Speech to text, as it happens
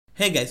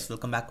Hey guys,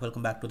 welcome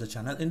back to the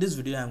channel. In this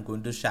video, I'm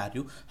going to share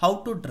you how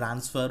to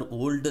transfer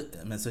old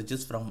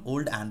messages from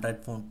old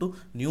Android phone to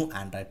new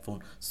Android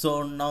phone.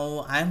 So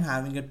now I'm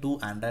having a two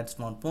Android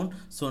smartphone.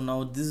 So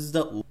now this is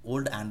the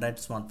old Android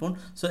smartphone.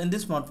 So in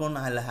this smartphone,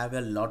 I'll have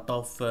a lot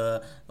of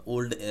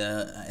old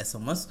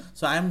SMS.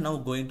 So I am now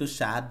going to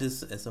share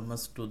this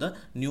SMS to the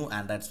new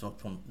Android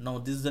smartphone. Now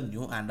this is the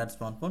new Android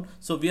smartphone.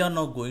 So we are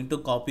now going to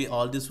copy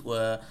all this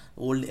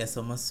old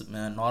SMS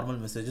normal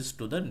messages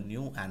to the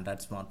new Android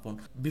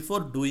smartphone. Before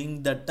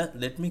doing that,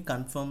 let me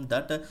confirm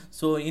that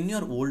so in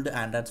your old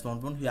Android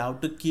smartphone you have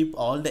to keep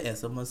all the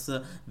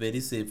SMS very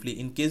safely.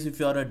 In case if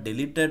you are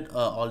deleted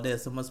all the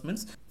SMS,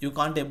 means you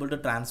can't able to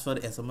transfer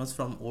SMS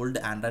from old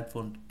Android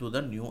phone to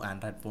the new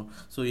Android phone.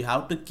 So you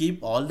have to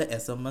keep all the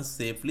SMS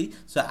safely.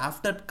 So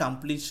after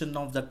completion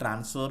of the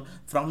transfer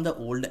from the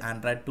old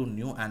Android to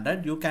new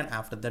Android, you can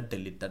after that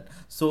delete that.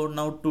 So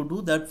now to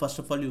do that, first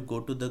of all you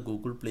go to the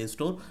Google Play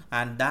Store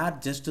and there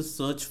just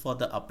search for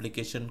the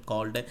application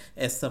called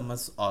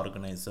SMS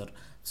Organizer.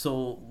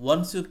 So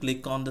once you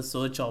click on the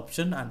search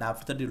option, and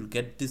after that you will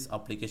get this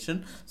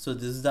application. So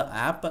this is the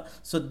app.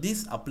 So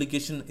this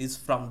application is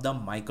from the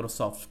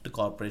Microsoft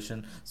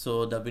Corporation,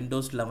 so the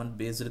Windows 11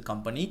 based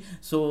company.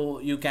 So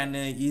you can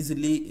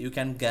you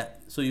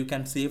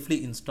can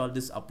safely install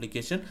this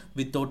application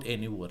without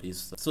any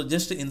worries. So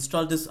just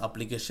install this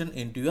application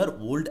into your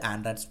old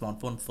Android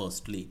smartphone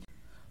firstly.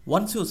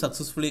 Once you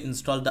successfully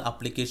install the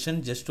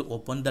application, just to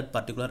open that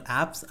particular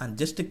apps and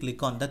just to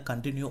click on the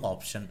continue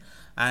option.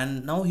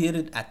 And now here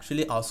it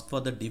actually asks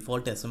for the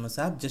default SMS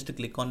app. Just to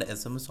click on the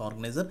SMS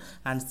Organizer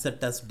and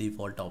set as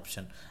default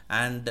option.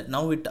 And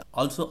now it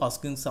also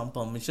asking some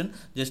permission.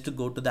 Just to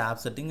go to the app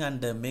setting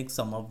and make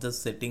some of the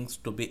settings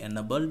to be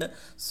enabled.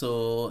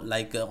 So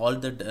like all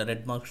the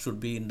red marks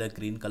should be in the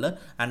green color.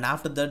 And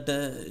after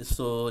that,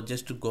 so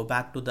just to go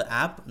back to the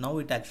app, now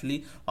it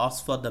actually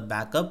asks for the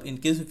backup. In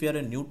case if you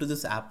are new to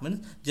this app,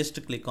 means just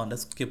to click on the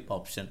skip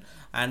option.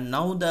 And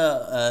now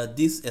the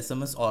this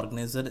SMS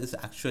Organizer is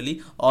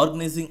actually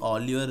organizing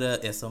all your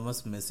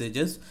SMS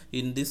messages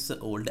in this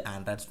old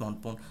Android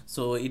smartphone.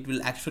 So it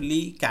will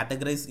actually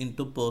categorize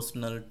into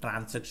personal,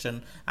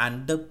 transaction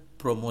and the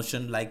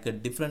promotion, like a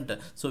different,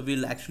 so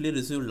we'll actually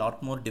receive a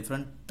lot more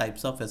different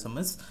types of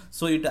SMS.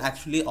 So it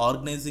actually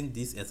organizing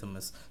these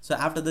SMS. So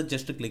after that,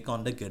 just to click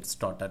on the get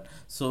started.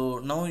 So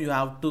now you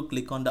have to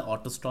click on the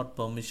auto start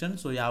permission.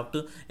 So you have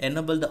to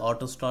enable the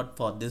auto start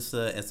for this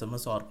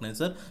SMS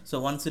Organizer. So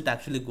once it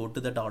actually go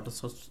to that auto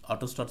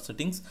start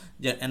settings,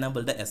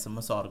 enable the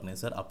SMS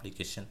Organizer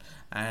application.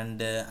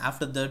 And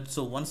after that,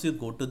 so once you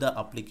go to the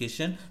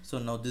application, so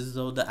now this is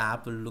how the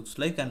app looks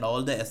like, and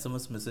all the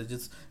SMS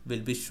messages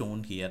will be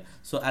shown here.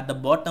 So at the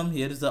bottom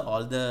here is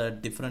all the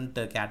different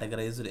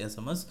categorized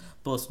SMS,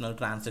 personal,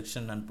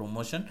 transaction and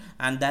promotion,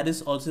 and there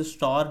is also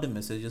stored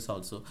messages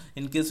also.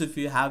 In case if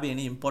you have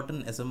any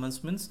important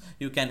SMS, means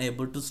you can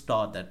able to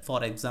store that.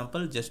 For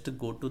example, just to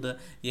go to the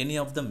any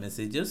of the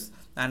messages,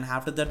 and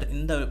after that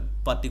in the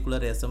particular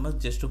SMS,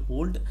 just to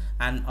hold,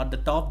 and at the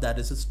top there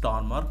is a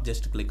star mark.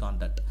 Just click on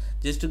that.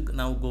 Just to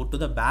now go to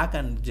the back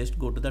and just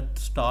go to the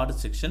stored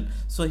section.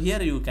 So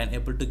here you can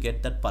able to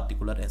get that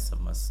particular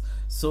SMS.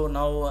 So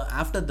now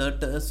after that,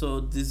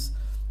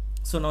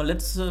 so now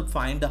let's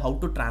find how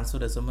to transfer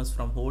SMS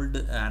from old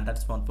Android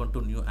smartphone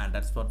to new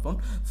Android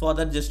smartphone. For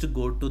that, just to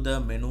go to the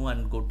menu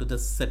and go to the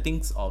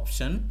settings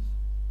option.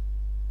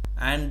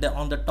 And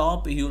on the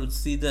top you will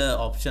see the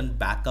option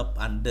backup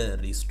and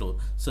restore.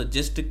 So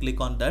just to click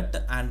on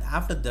that, and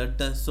after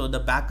that, so the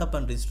backup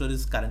and restore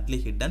is currently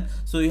hidden.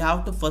 So you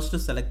have to first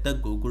select the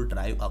Google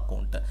Drive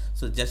account.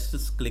 So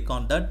just click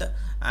on that,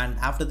 and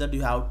after that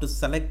you have to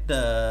select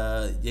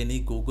any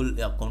Google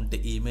account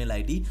email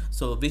ID.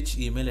 So which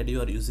email ID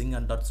you are using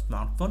on that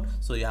smartphone,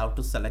 so you have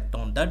to select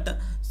on that.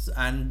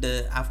 And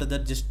after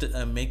that, just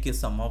make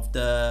some of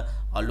the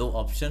allow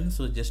option.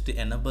 So just to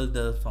enable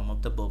the some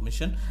of the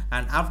permission,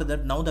 and after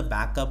that, now the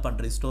backup and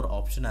restore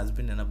option has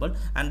been enabled.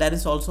 And there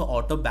is also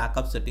auto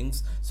backup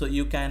settings. So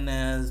you can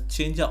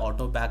change the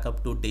auto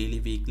backup to daily,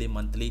 weekly,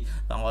 monthly,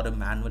 or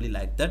manually,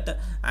 like that.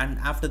 And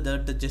after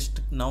that,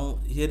 just now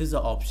here is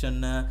the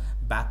option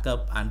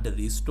backup and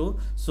restore.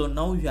 So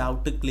now you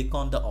have to click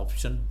on the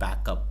option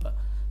backup.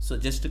 So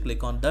just to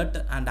click on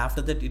that, and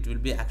after that it will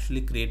be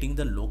actually creating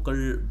the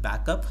local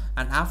backup,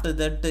 and after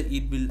that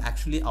it will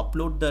actually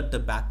upload the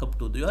backup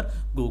to your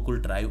Google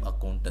Drive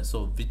account.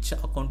 So which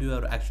account you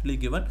are actually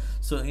given,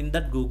 so in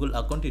that Google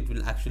account it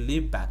will actually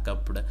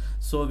backup.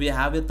 So we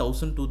have a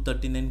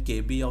 1239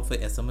 KB of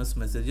SMS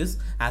messages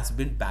has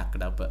been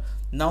backed up.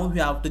 Now we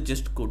have to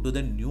just go to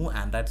the new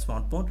Android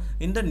smartphone.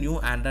 In the new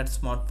Android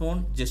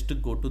smartphone, just to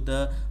go to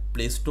the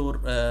Play Store,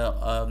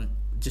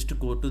 just to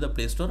go to the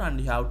Play Store, and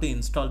you have to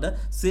install the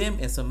same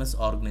SMS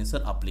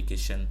Organizer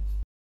application.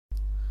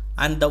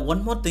 And the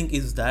one more thing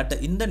is that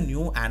in the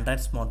new Android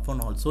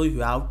smartphone also you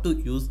have to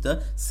use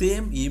the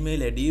same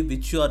email ID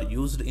which you are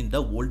used in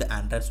the old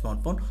Android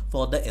smartphone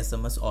for the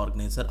SMS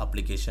organizer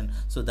application.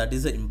 So that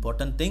is an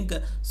important thing.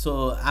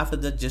 So after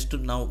that, just to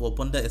now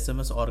open the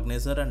SMS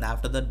organizer, and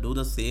after that do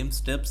the same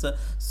steps.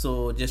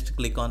 So just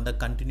click on the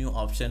continue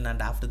option,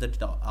 and after that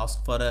it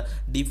ask for a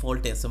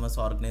default SMS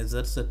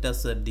organizer, set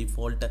as a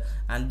default,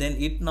 and then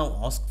it now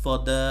ask for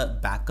the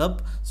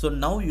backup. So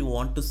now you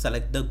want to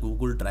select the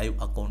Google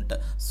Drive account.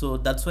 So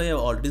that's why I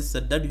already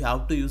said that you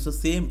have to use the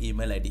same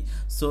email ID.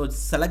 So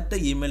select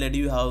the email ID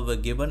you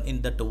have given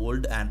in that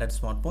old Android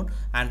smartphone,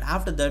 and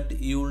after that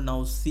you will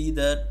now see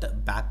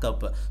that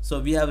backup. So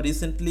we have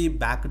recently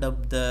backed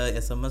up the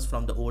SMS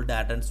from the old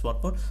Android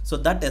smartphone, so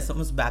that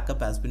SMS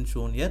backup has been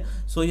shown here.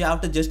 So you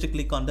have to just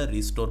click on the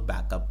restore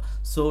backup.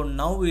 So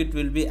now it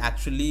will be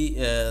actually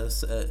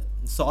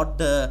sort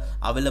the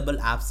available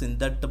apps in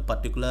that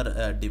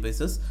particular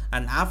devices,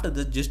 and after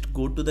that just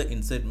go to the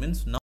inside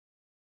means now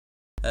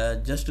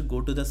just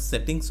go to the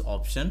settings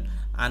option,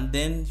 and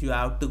then you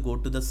have to go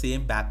to the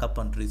same backup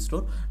and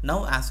restore.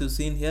 Now as you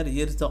seen here,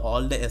 here is the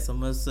all the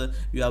SMS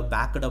you have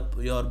backed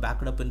up, your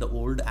backed up in the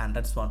old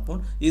Android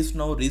smartphone is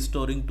now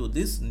restoring to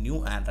this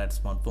new Android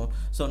smartphone.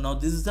 So now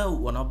this is the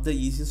one of the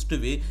easiest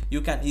way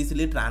you can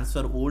easily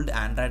transfer old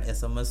Android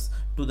SMS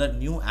to the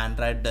new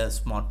Android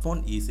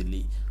smartphone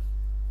easily.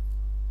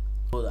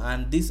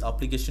 And this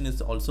application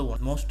is also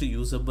one most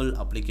usable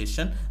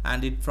application,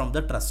 and it from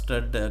the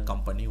trusted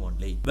company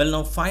only. Well,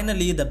 now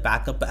finally the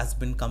backup has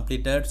been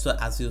completed. So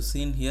as you've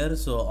seen here,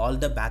 so all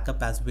the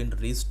backup has been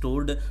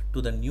restored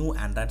to the new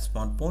Android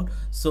smartphone.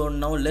 So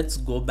now let's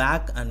go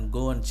back and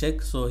go and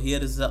check. So here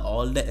is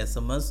all the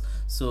SMS.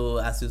 So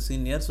as you've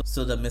seen here,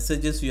 so the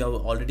messages you are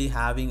already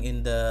having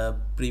in the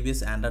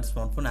previous Android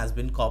smartphone has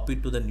been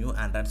copied to the new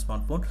Android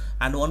smartphone.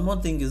 And one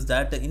more thing is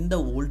that in the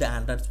old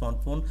Android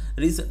smartphone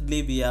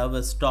recently we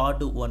have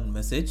stored one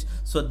message,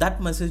 so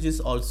that message is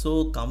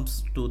also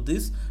comes to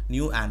this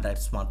new Android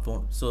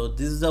smartphone. So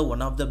this is the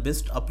one of the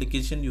best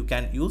application you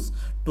can use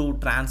to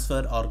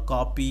transfer or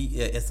copy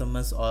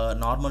SMS or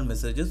normal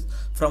messages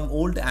from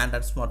old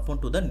Android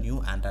smartphone to the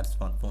new Android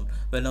smartphone.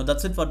 Well, now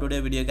that's it for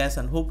today's video guys,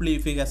 and hopefully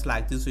if you guys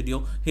like this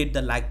video, hit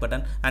the like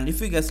button, and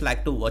if you guys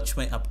like to watch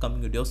my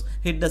upcoming videos,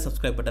 hit the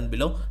subscribe button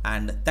below.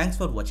 And thanks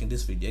for watching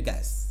this video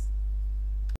guys.